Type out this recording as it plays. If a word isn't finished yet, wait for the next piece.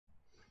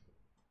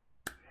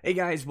Hey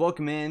guys,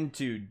 welcome in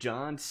to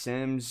John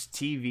Sims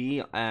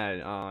TV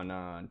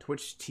on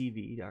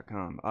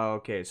twitchtv.com.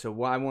 Okay, so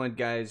what I want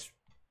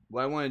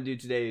to do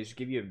today is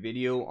give you a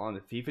video on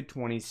the FIFA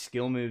 20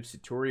 skill moves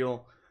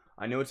tutorial.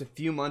 I know it's a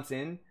few months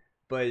in,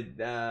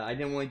 but I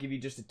didn't want to give you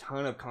just a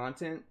ton of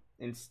content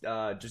and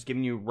just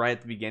giving you right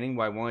at the beginning.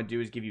 What I want to do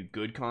is give you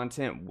good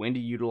content, when to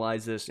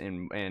utilize this,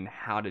 and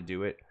how to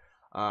do it.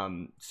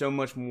 So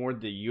much more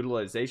the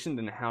utilization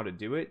than how to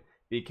do it,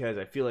 because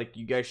I feel like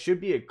you guys should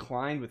be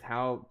inclined with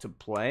how to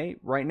play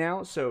right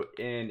now. So,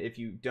 and if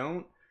you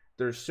don't,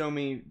 there's so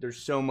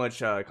much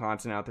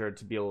content out there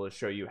to be able to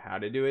show you how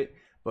to do it.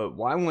 But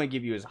what I want to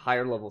give you is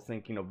higher level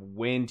thinking of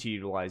when to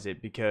utilize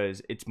it,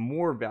 because it's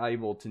more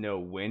valuable to know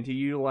when to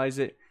utilize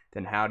it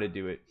than how to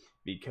do it,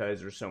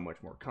 because there's so much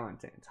more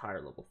content. It's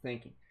higher level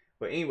thinking.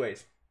 But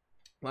anyways,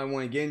 what I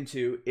want to get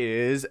into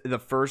is the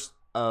first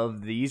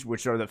of these,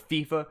 which are the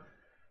FIFA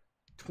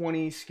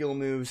 20 skill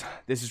moves.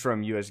 This is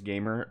from US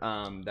Gamer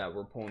that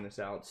we're pulling this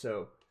out.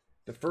 So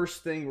the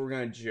first thing we're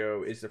going to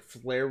show is the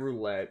flare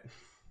roulette.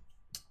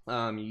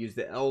 You use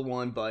the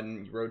L1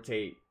 button, you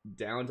rotate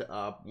down to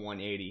up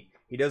 180.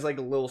 He does like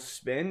a little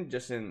spin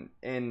just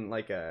in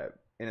like a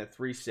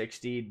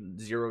 360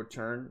 0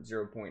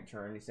 point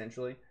turn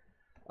essentially.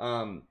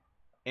 And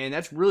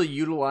that's really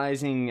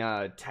utilizing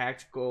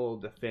tactical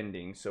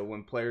defending. So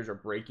when players are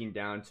breaking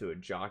down to a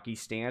jockey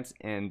stance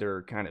and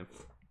they're kind of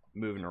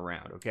moving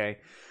around. Okay,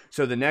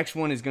 so the next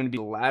one is going to be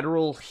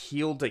lateral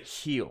heel to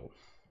heel.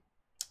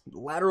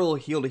 Lateral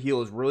heel to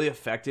heel is really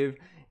effective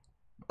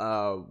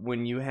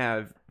when you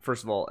have,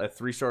 first of all, a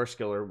 3-star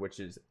skiller, which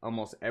is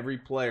almost every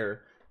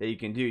player that you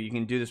can do. You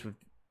can do this with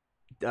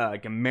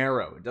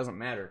Gamero. It doesn't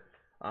matter.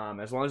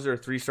 As long as they're a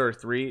 3-star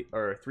 3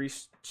 or a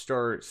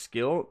 3-star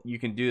skill, you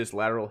can do this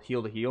lateral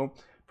heel to heel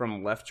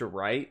from left to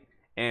right.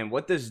 And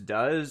what this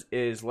does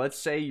is, let's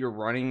say you're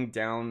running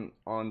down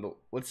on the,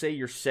 let's say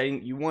you're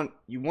setting, you want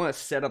to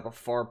set up a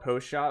far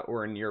post shot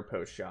or a near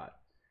post shot.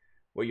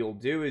 What you'll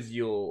do is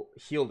you'll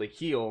heel to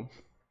heel,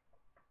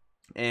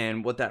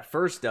 and what that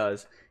first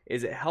does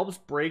is it helps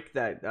break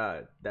that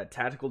that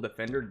tactical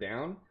defender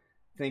down,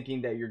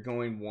 thinking that you're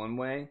going one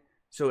way.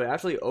 So it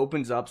actually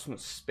opens up some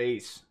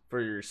space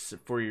for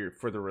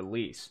the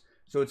release.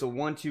 So it's a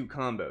 1-2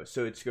 combo.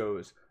 So it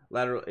goes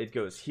lateral, it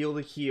goes heel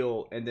to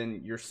heel, and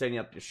then you're setting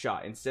up the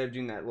shot instead of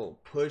doing that little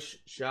push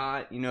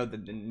shot. You know, the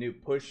new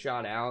push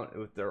shot out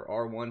with their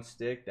R1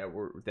 stick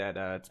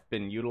it's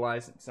been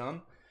utilized in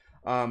some.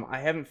 I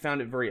haven't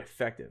found it very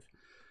effective.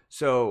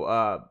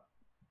 So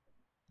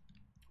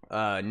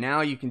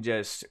now you can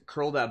just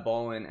curl that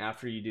ball in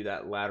after you do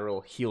that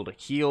lateral heel to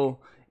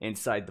heel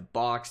inside the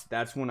box.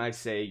 That's when I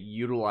say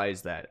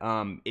utilize that.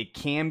 It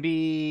can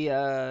be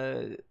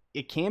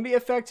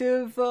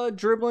effective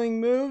dribbling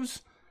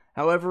moves.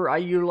 However, I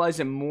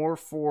utilize it more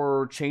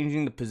for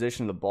changing the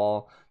position of the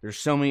ball. There's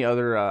so many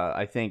other,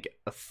 I think,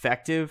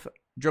 effective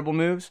dribble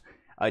moves.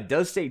 It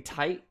does stay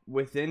tight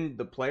within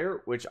the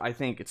player, which I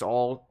think it's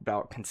all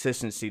about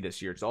consistency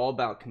this year. It's all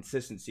about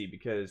consistency,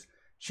 because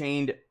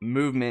chained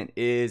movement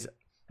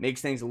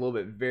makes things a little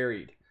bit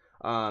varied.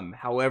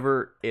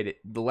 However,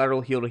 the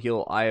lateral heel to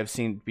heel I have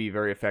seen to be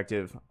very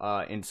effective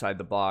inside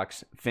the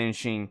box,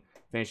 finishing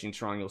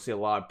strong. You'll see a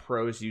lot of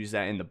pros use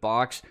that in the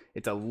box.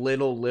 It's a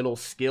little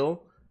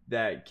skill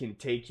that can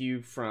take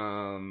you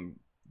from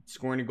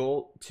scoring a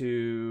goal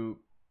to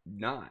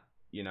not,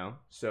 you know.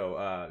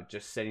 So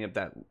just setting up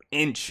that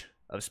inch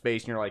of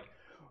space, and you're like,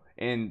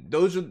 and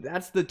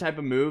that's the type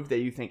of move that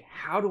you think,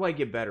 how do I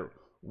get better?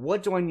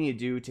 What do I need to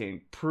do to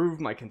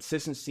improve my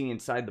consistency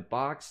inside the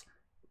box?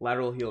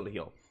 Lateral heel to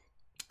heel.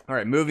 All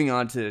right, moving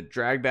on to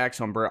drag back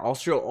sombrero. I'll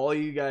show all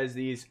you guys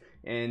these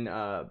in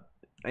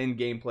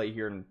gameplay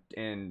here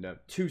in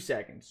 2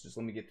 seconds. Just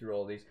let me get through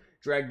all these.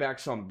 Drag back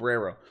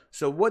sombrero.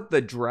 So what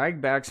the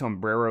drag back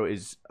sombrero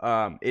is,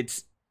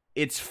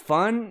 it's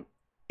fun,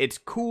 it's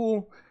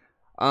cool.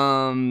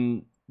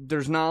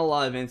 There's not a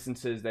lot of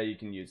instances that you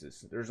can use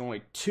this. There's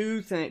only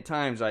 2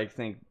 times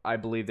I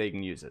believe they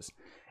can use this,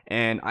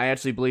 and I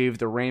actually believe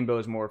the rainbow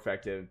is more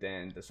effective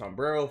than the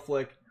sombrero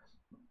flick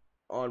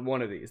on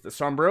one of these. The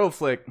sombrero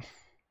flick,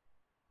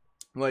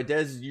 what it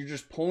does is you're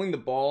just pulling the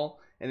ball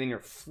and then you're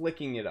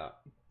flicking it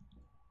up.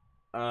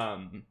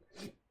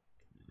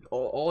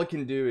 All it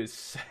can do is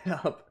set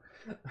up.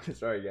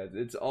 Sorry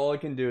guys, all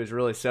it can do is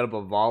really set up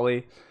a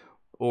volley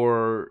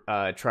or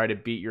try to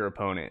beat your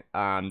opponent.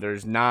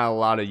 There's not a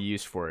lot of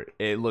use for it.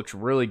 It looks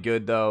really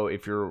good though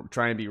if you're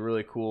trying to be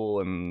really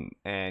cool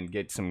and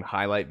get some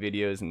highlight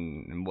videos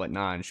and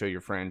whatnot, and show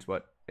your friends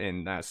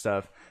and that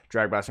stuff.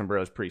 Drag back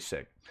sombrero is pretty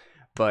sick.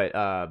 But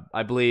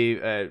I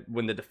believe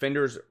when the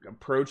defender's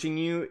approaching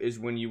you is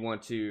when you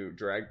want to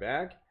drag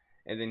back,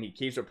 and then he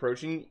keeps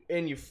approaching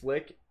and you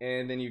flick,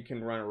 and then you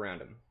can run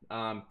around him.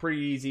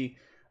 Pretty easy.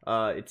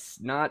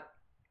 It's not,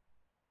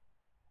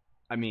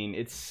 I mean,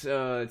 it's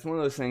one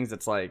of those things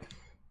that's like,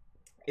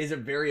 is it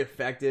very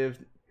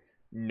effective?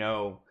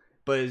 No.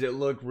 But does it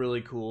look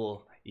really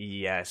cool?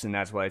 Yes, and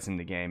that's why it's in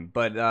the game.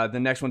 But the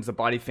next one's the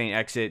body feint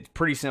exit. It's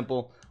pretty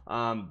simple.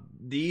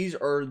 These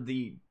are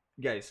the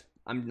guys,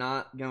 I'm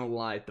not gonna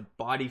lie, the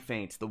body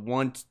feints, the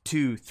 1,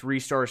 2,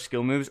 3-star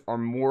skill moves are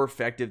more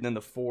effective than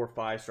the 4 or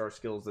 5-star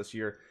skills this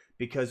year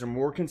because they're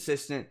more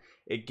consistent.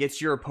 It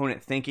gets your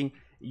opponent thinking.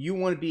 You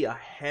want to be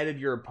ahead of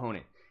your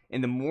opponent,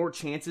 and the more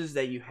chances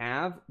that you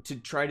have to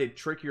try to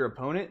trick your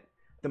opponent,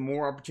 the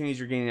more opportunities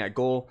you're getting at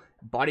goal.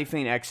 Body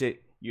feint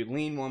exit, you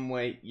lean one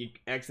way, you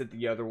exit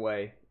the other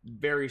way.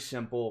 Very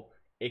simple.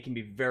 It can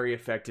be very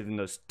effective in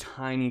those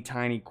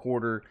tiny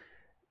quarter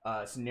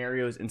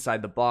scenarios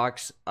inside the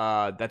box.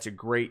 That's a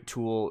great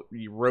tool.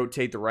 You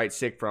rotate the right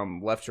stick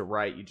from left to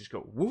right. You just go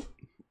whoop,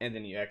 and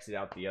then you exit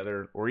out the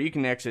other, or you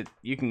can exit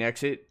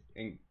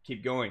and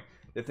keep going.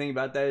 The thing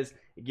about that is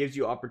it gives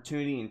you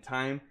opportunity and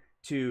time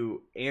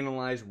to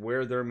analyze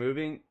where they're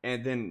moving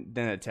and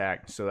then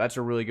attack. So that's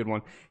a really good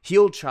one.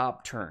 Heel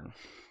chop turn.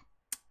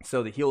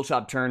 So the heel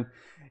chop turn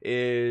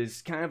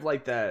is kind of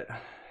like that.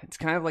 It's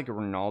kind of like a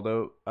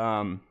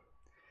Ronaldo.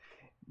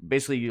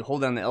 Basically, you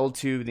hold down the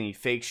L2, then you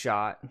fake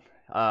shot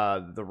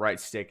the right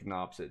stick in the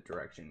opposite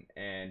direction,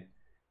 and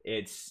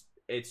it's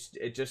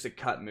just a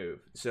cut move.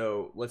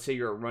 So let's say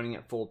you're running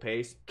at full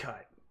pace,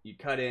 you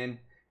cut in,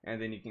 and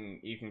then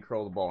you can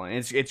curl the ball in.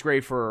 It's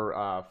great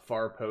for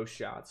far post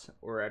shots,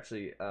 or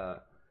actually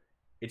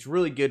it's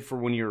really good for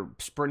when you're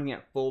sprinting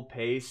at full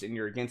pace and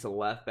you're against a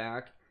left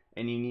back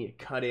and you need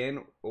to cut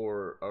in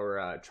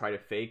or try to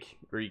fake,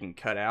 or you can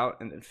cut out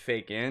and then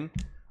fake in,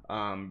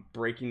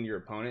 breaking your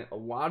opponent. A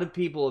lot of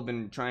people have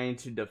been trying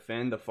to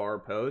defend the far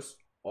post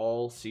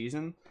all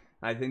season.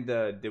 I think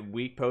the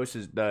weak post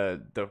is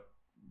the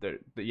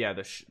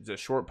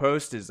short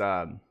post is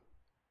the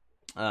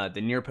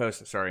near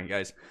post. Sorry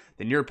guys,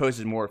 the near post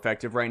is more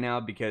effective right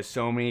now because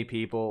so many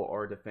people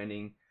are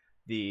defending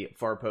the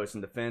far post,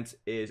 and defense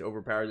is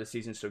overpowered this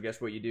season. So guess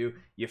what you do?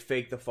 You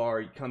fake the far,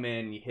 you come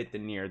in, you hit the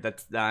near.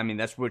 That's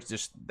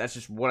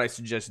just what I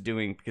suggest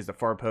doing, because the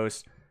far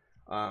post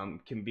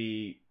can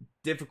be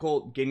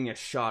difficult getting a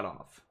shot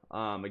off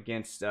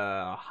against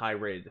a high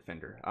rated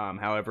defender.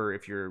 However,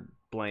 if you're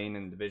playing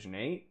in Division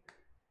 8,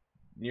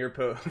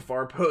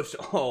 far post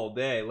all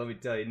day, let me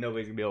tell you,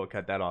 nobody's gonna be able to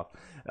cut that off.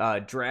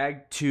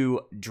 Drag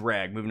to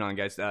drag. Moving on,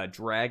 guys.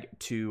 Drag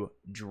to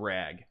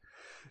drag.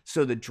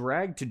 So the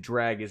drag to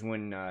drag is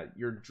when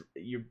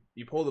you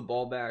pull the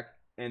ball back,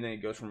 and then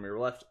it goes from your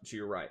left to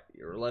your right,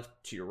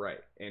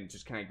 and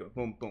just kind of go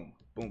boom, boom,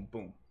 boom,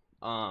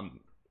 boom.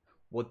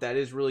 What that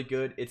is really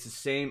good. It's the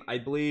same, I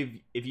believe,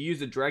 if you use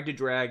the drag to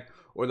drag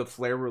or the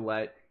flare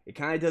roulette, it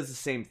kind of does the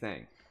same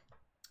thing.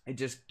 It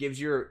just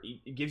gives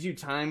you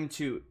time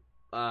to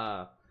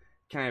kind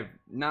of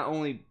not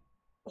only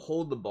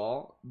hold the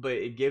ball, but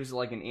it gives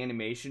like an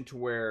animation to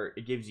where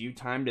it gives you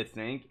time to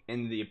think,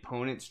 and the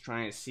opponent's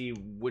trying to see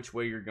which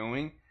way you're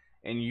going,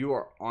 and you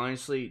are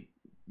honestly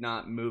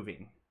not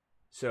moving.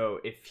 So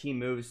if he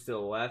moves to the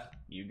left,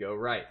 you go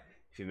right.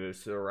 If he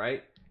moves to the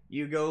right,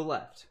 you go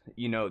left.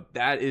 You know,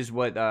 that is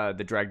what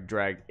the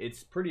drag.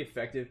 It's pretty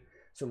effective.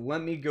 So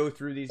let me go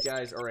through these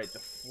guys. All right, the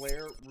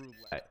flare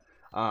roulette.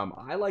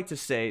 I like to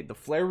say the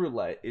flare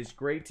roulette is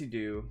great to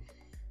do.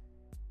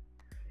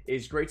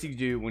 It's great to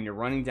do when you're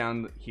running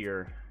down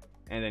here,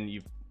 and then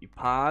you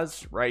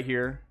pause right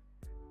here,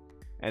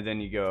 and then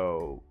you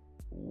go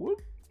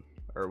whoop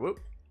or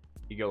whoop.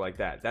 You go like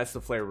that. That's the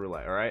flare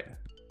roulette. All right.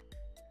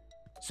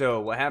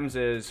 So what happens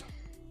is,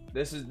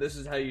 this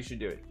is how you should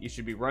do it. You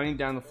should be running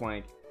down the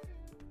flank,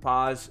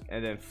 pause,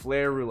 and then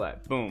flare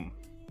roulette. Boom.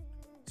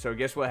 So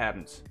guess what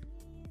happens?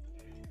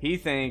 He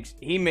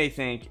may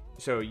think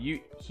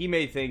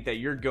that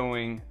you're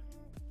going,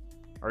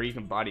 or you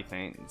can body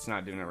feint. It's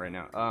not doing it right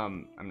now.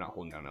 I'm not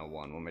holding down L1.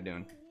 What am I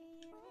doing?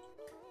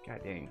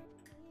 God dang.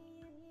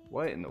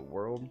 What in the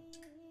world?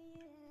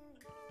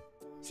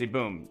 See,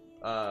 boom.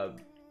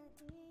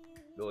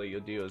 Billy,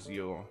 you'll do is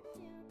you'll.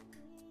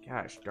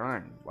 Gosh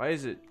darn. Why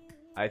is it?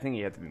 I think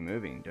you have to be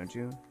moving, don't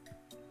you?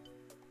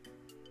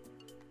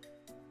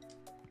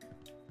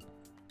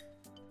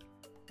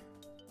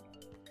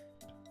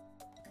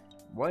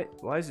 What?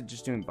 Why is it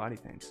just doing body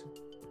feints?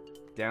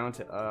 Down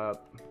to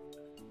up.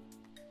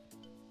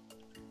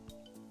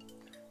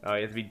 Oh,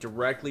 you have to be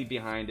directly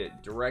behind it.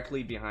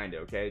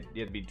 Okay?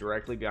 You have to be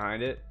directly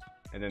behind it,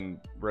 and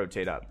then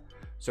rotate up.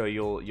 So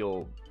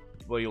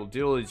what you'll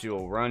do is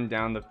you'll run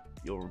down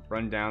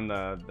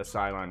the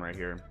sideline right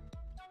here.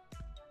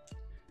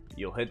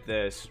 You'll hit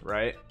this,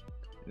 right?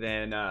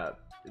 Then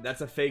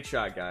that's a fake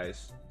shot,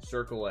 guys.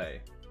 Circle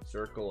A,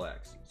 circle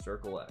X,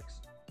 circle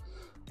X.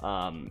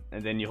 And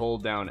then you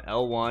hold down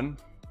L1,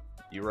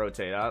 you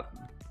rotate up.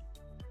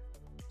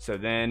 So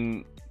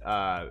then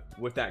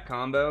with that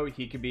combo,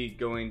 he could be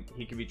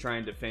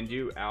trying to defend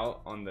you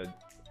out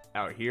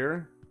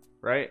here,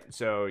 right?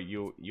 So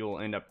you'll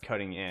end up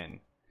cutting in,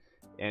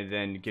 and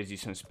then it gives you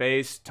some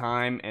space,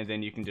 time, and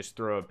then you can just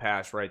throw a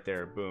pass right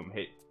there. Boom,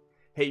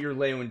 hit your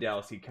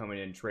Lewandowski coming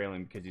in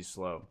trailing because he's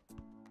slow.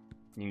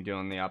 You can do it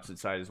on the opposite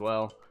side as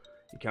well.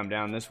 You come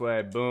down this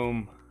way,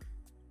 boom,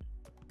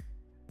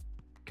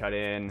 cut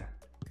in,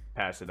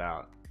 pass it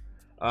out.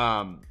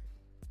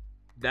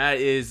 That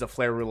is a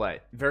flare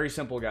roulette. Very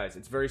simple, guys.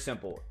 It's very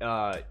simple.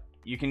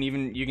 You can do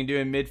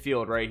it in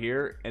midfield right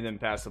here and then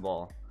pass the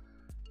ball.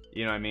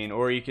 You know what I mean?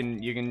 Or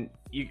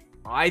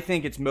I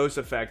think it's most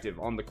effective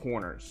on the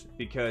corners,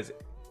 because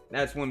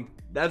that's when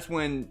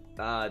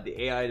the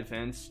AI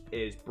defense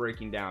is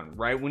breaking down.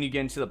 Right when you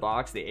get into the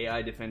box, the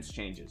AI defense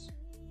changes.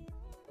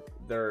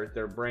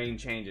 Their brain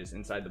changes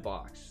inside the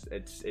box.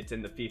 It's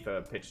in the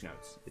FIFA pitch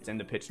notes. It's in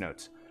the pitch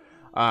notes.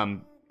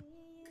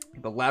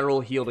 The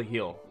lateral heel to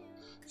heel.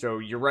 So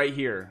you're right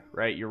here,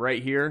 right? You're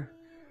right here,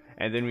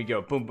 and then we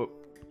go boom, boom.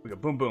 We go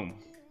boom, boom.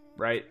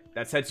 Right?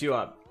 That sets you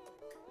up.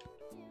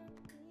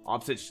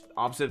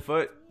 Opposite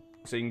foot,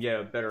 so you can get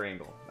a better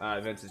angle.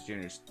 Vince's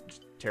Jr.'s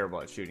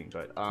terrible at shooting,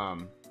 but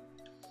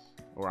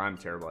or I'm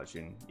terrible at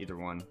shooting, either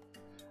one.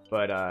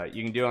 But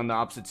you can do it on the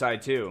opposite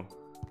side too.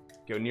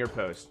 Go near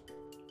post.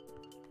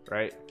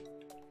 Right?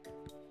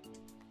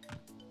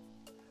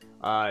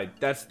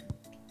 That's,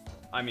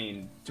 I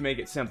mean, to make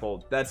it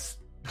simple, that's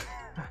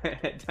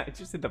I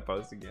just hit the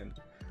post again.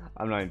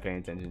 I'm not even paying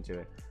attention to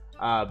it.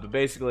 But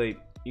basically,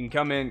 you can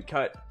come in,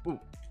 cut, ooh,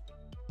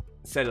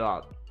 set it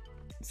up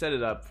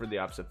for the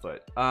opposite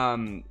foot.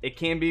 It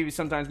can be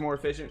sometimes more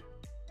efficient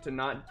to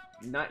not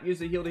use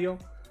the heel to heel.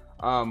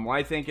 What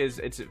I think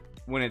is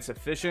when it's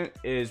efficient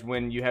is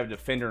when you have a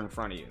defender in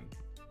front of you.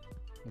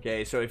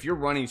 Okay, so if you're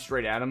running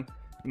straight at him,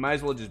 you might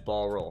as well just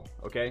ball roll.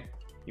 Okay,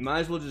 you might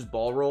as well just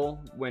ball roll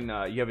when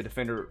you have a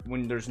defender,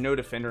 when there's no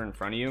defender in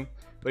front of you.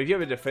 But if you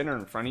have a defender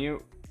in front of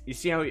you, you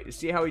see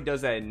how he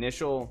does that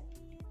initial.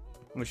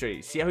 Let me show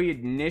you. See how he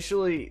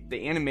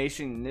the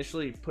animation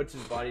initially puts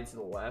his body to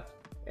the left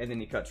and then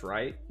he cuts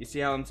right. You see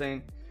how I'm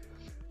saying?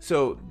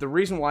 So the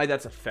reason why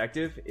that's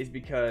effective is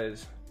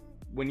because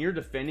when you're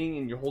defending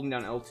and you're holding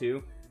down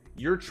L2,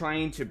 you're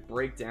trying to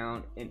break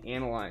down and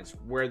analyze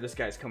where this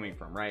guy's coming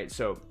from, right?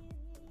 So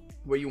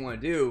what you want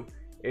to do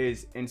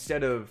is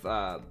instead of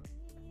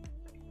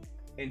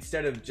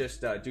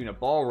just doing a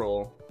ball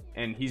roll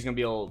and he's gonna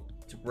be able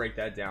to break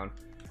that down,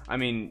 I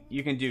mean,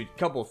 you can do a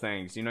couple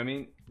things, you know what I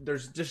mean?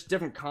 There's just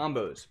different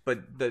combos,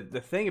 but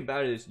the thing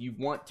about it is you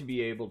want to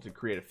be able to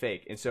create a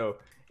fake. And so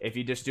if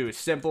you just do it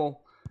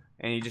simple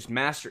and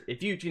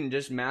if you can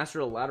just master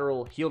a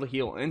lateral heel to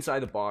heel inside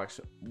the box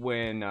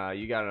when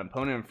you got an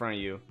opponent in front of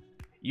you,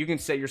 you can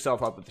set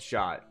yourself up with the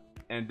shot.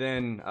 And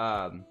then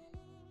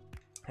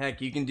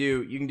heck, you can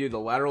do the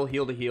lateral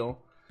heel to heel,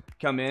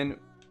 come in,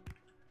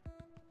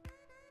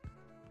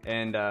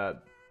 and I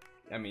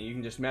mean, you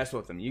can just mess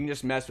with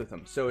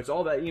them. So it's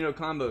all about, you know,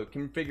 combo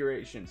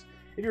configurations.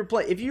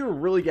 If you're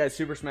really good at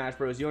Super Smash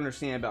Bros, you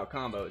understand about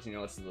combos. You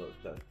know, it's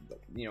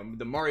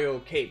the Mario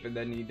cape, and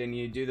then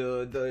you do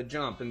the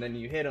jump, and then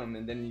you hit them,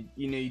 and then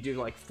you do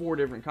like 4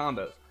 different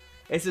combos.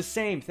 It's the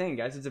same thing,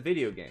 guys. It's a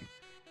video game.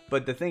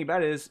 But the thing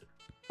about it is,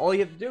 all you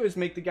have to do is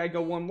make the guy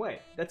go one way.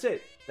 That's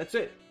it.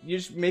 You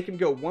just make him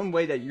go one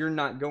way that you're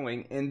not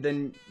going, and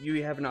then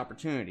you have an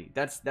opportunity.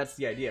 That's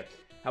the idea.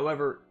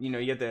 However, you know,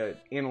 you have to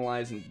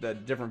analyze the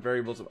different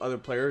variables of other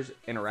players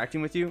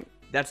interacting with you.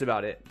 That's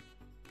about it.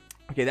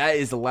 Okay, that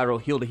is the lateral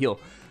heel to heel.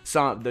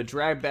 So the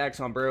drag back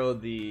sombrero,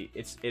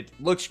 it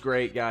looks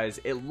great, guys.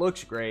 It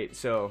looks great.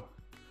 So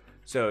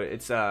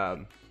it's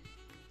so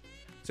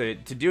to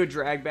do a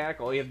drag back,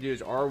 all you have to do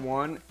is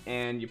R1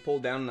 and you pull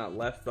down that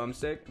left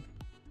thumbstick,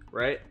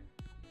 right?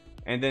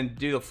 And then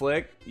do the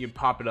flick, you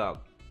pop it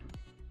up.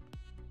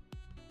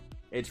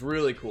 It's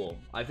really cool.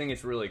 I think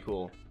it's really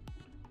cool.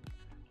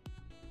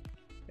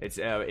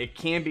 It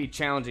can be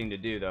challenging to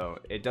do though.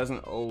 It doesn't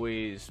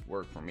always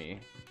work for me.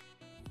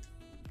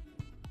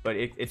 But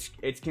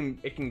it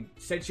can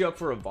set you up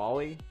for a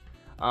volley.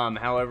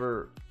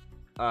 However,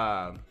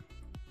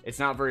 it's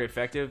not very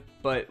effective.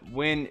 But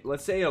when,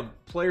 let's say a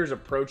player's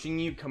approaching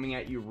you, coming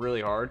at you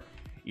really hard,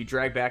 you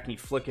drag back and you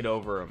flick it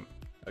over him.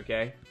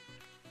 Okay?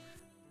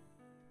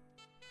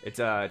 It's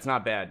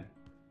not bad.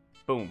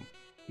 Boom.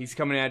 He's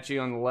coming at you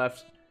on the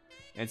left.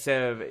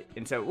 Instead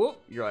of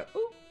whoop, you're like,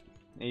 ooh.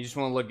 And you just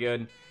want to look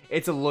good.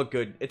 It's a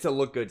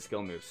look good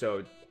skill move.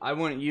 So I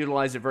wouldn't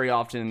utilize it very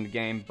often in the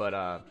game,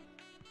 but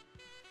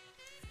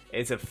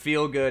it's a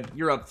feel good.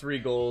 You're up 3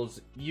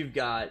 goals. You've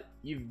got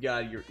your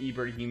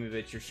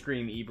Ibrahimovic, your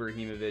Scream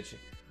Ibrahimovic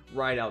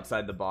right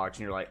outside the box,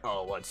 and you're like,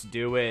 oh, let's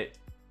do it.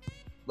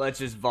 Let's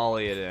just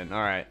volley it in.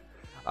 All right.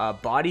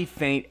 Body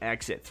feint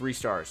exit, 3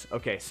 stars.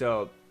 Okay,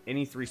 so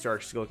any 3-star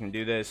skill can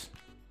do this.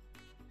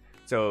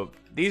 So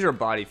these are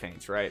body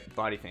feints, right?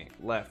 Body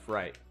feint, left,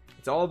 right.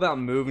 It's all about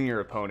moving your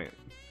opponent.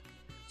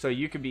 So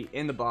you could be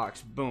in the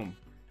box, boom,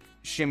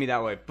 shimmy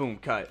that way, boom,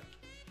 cut,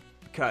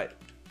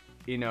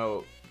 you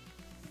know,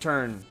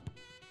 turn,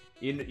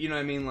 you know what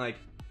I mean? Like,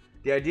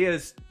 the idea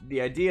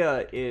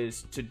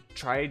is to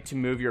try to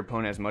move your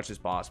opponent as much as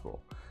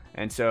possible.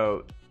 And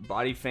so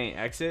body feint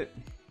exit,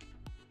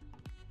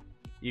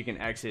 you can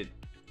exit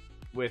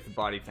with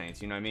body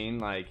feints, you know what I mean?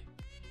 Like,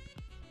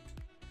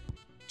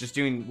 just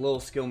doing little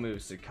skill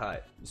moves to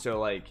cut. So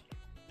like,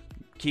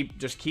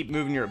 just keep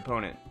moving your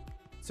opponent.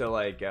 So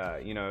like,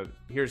 you know,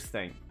 here's the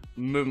thing: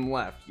 move him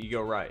left, you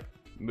go right.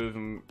 Move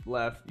him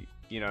left,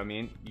 you know what I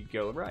mean? You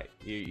go right.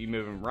 You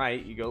move him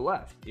right, you go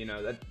left. You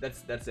know,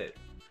 that's it.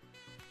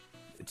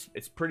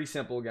 It's pretty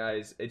simple,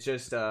 guys. It's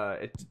just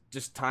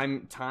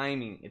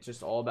timing. It's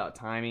just all about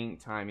timing,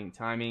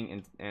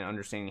 and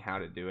understanding how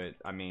to do it.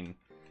 I mean,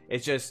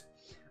 it's just,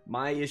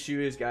 my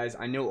issue is, guys,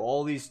 I know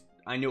all these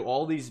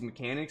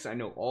mechanics, I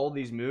know all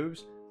these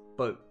moves,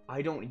 but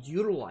I don't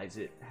utilize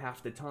it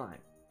half the time.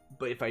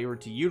 But if I were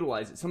to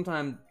utilize it,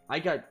 sometimes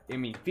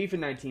FIFA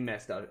 19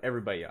 messed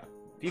everybody up.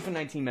 FIFA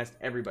 19 messed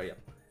everybody up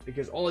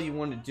because all you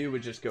want to do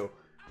is just go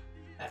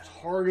as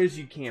hard as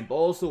you can,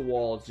 balls to the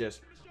wall.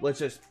 Let's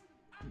just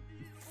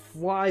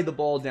fly the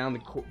ball down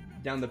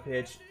the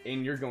pitch,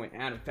 and you're going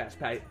out of fast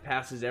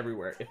passes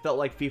everywhere. It felt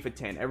like FIFA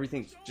 10.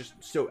 Everything's just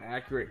so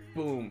accurate.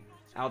 Boom,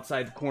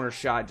 outside the corner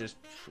shot, just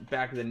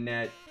back of the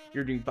net.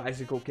 You're doing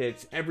bicycle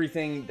kicks.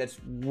 Everything that's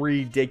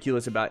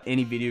ridiculous about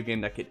any video game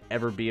that could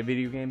ever be a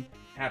video game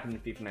happened in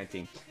FIFA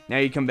 19. Now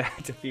you come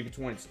back to FIFA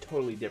 20, it's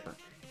totally different.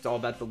 It's all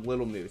about the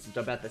little moves. It's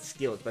about the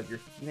skill. It's about your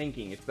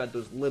thinking. It's about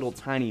those little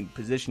tiny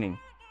positioning.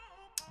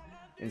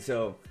 And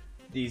so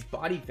these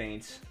body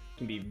feints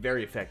can be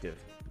very effective,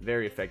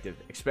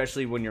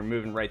 especially when you're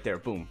moving right there.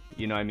 Boom.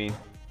 You know what I mean?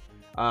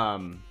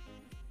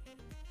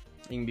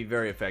 It can be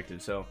very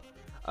effective. So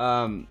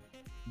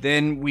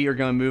then we are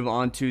going to move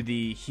on to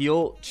the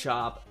heel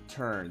chop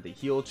turn.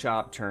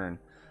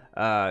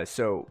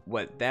 So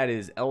what that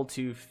is,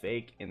 L2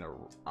 fake in the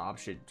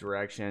opposite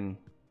direction.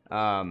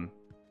 Boom,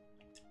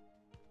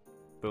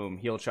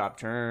 heel chop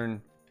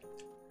turn.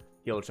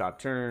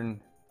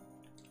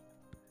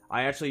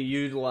 I actually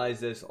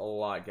utilize this a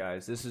lot,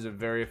 guys. This is a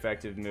very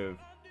effective move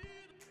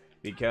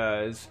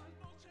because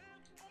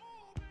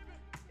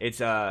it's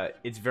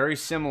very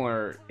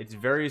similar. It's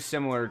very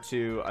similar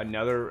to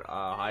another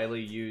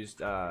highly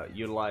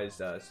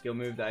utilized skill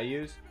move that I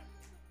use,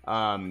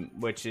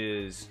 which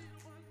is,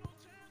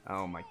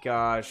 oh my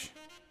gosh,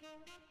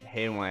 I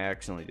hate when I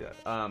accidentally do that.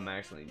 I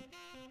actually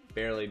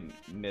barely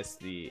missed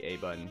the A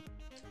button.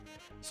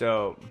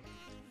 So,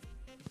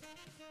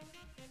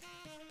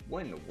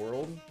 what in the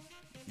world?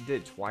 You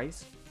did it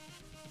twice?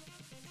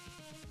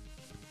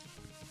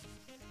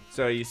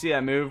 So you see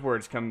that move where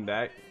it's coming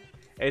back?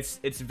 It's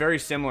very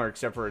similar,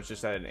 except for it's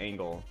just at an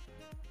angle.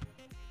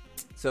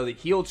 So the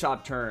heel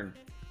chop turn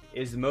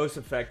is the most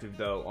effective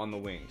though on the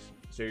wings.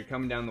 So you're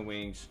coming down the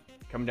wings,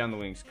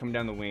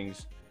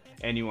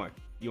 and you want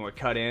to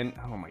cut in.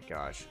 Oh my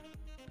gosh,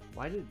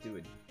 why did it do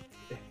it?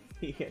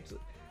 He actually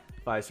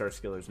 5-star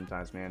skiller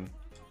sometimes, man.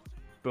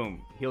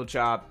 Boom, heel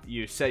chop.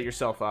 You set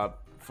yourself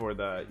up for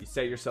that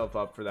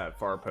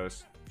far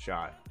post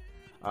shot.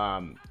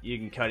 You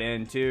can cut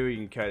in too.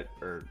 You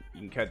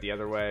can cut the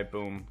other way.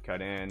 Boom,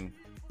 cut in.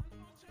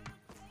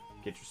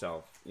 Get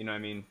yourself. You know what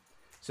I mean?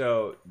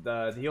 So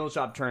the heel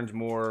chop turns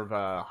more of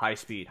a high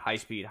speed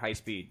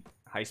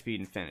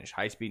and finish.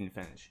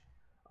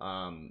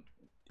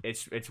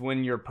 It's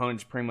when your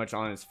opponent's pretty much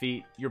on his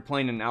feet. You're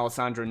playing an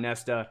Alessandro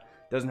Nesta,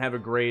 doesn't have a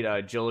great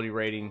agility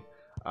rating.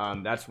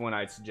 That's when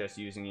I'd suggest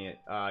using it.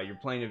 You're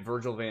playing a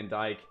Virgil van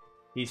Dijk.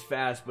 He's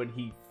fast, but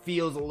he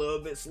feels a little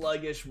bit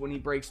sluggish when he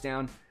breaks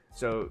down.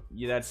 So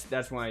yeah,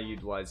 that's when I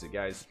utilize it,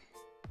 guys.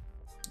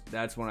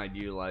 That's when I'd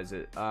utilize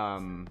it.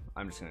 I'm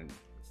just gonna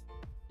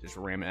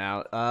ram it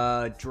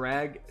out.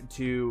 Drag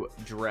to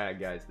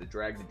drag, guys. The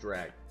drag to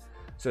drag.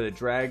 So the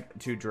drag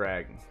to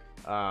drag.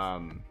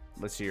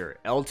 Let's see here.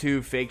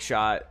 L2 fake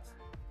shot,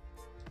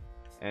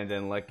 and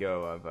then let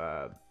go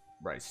of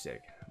right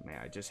stick. Man,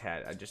 I just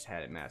had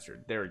it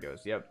mastered. There it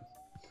goes. Yep.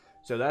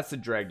 So that's the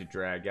drag to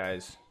drag,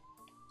 guys.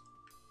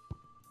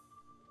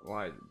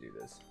 Why did it do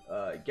this?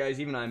 Guys,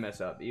 even I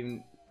mess up.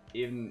 Even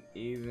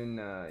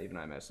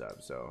I mess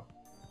up. So,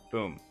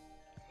 boom.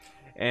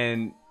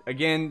 And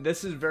again,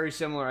 this is very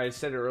similar. I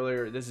said it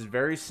earlier. This is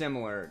very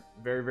similar,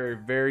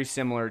 very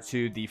similar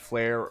to the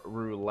flare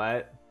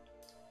roulette.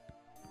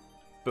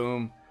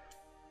 Boom.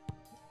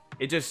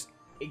 It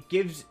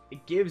gives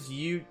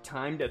you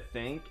time to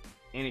think,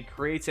 and it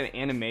creates an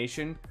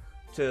animation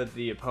so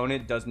the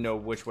opponent doesn't know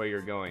which way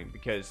you're going.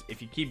 Because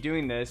if you keep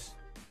doing this,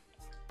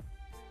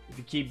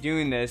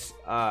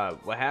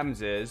 what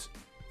happens is,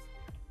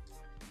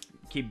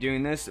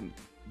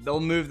 they'll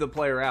move the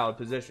player out of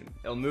position.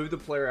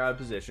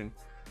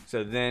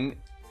 So then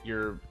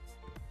you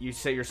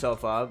set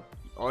yourself up.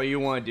 All you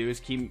want to do is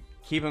keeping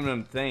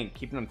them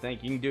think. You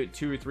can do it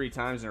 2 or 3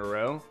 times in a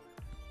row,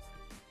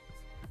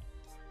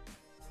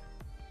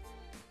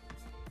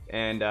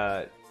 and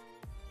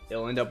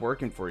it'll end up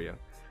working for you.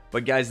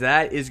 But guys,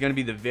 that is going to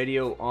be the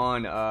video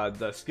on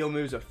the skill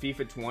moves of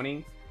FIFA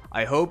 20.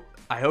 I hope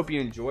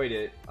you enjoyed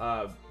it.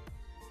 Let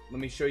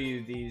me show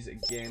you these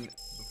again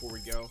before we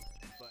go.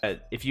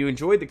 But if you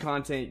enjoyed the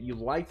content, you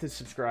like to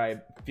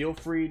subscribe, feel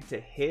free to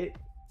hit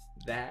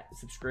that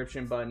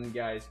subscription button,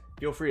 guys.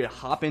 Feel free to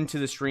hop into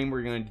the stream where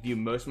you're going to view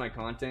most of my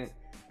content.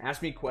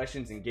 Ask me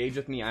questions, engage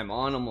with me. I'm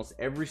on almost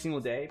every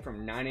single day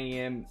from 9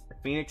 a.m.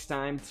 Phoenix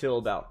time till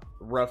about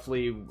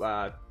roughly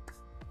about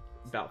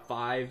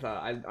 5.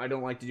 I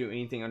don't like to do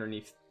anything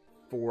underneath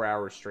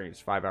 4-hour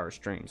streams, 5-hour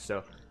streams.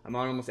 So I'm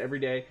on almost every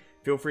day.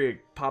 Feel free to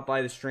pop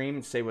by the stream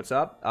and say what's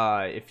up.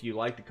 If you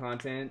like the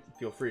content,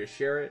 feel free to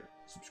share it,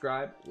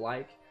 subscribe,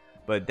 like.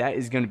 But that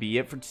is going to be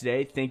it for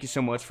today. Thank you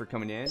so much for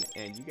coming in,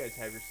 and you guys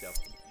have yourself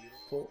a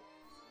beautiful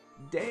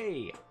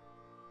day.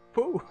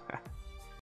 Pooh.